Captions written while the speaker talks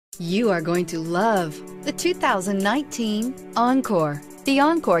You are going to love the 2019 Encore. The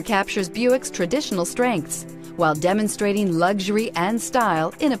Encore captures Buick's traditional strengths while demonstrating luxury and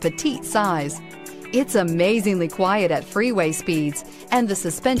style in a petite size. It's amazingly quiet at freeway speeds, and the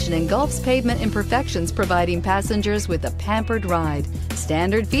suspension engulfs pavement imperfections, providing passengers with a pampered ride.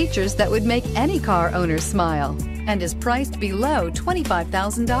 Standard features that would make any car owner smile, and is priced below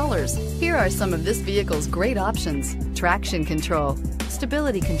 $25,000. Here are some of this vehicle's great options: traction control,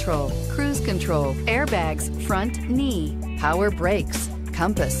 stability control, cruise control, airbags, front knee, power brakes,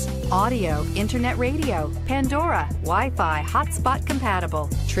 compass, audio, internet radio, Pandora, Wi-Fi, hotspot compatible,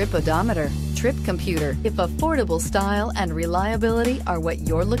 trip odometer, trip computer. If affordable style and reliability are what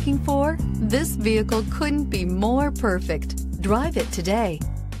you're looking for, this vehicle couldn't be more perfect. Drive it today.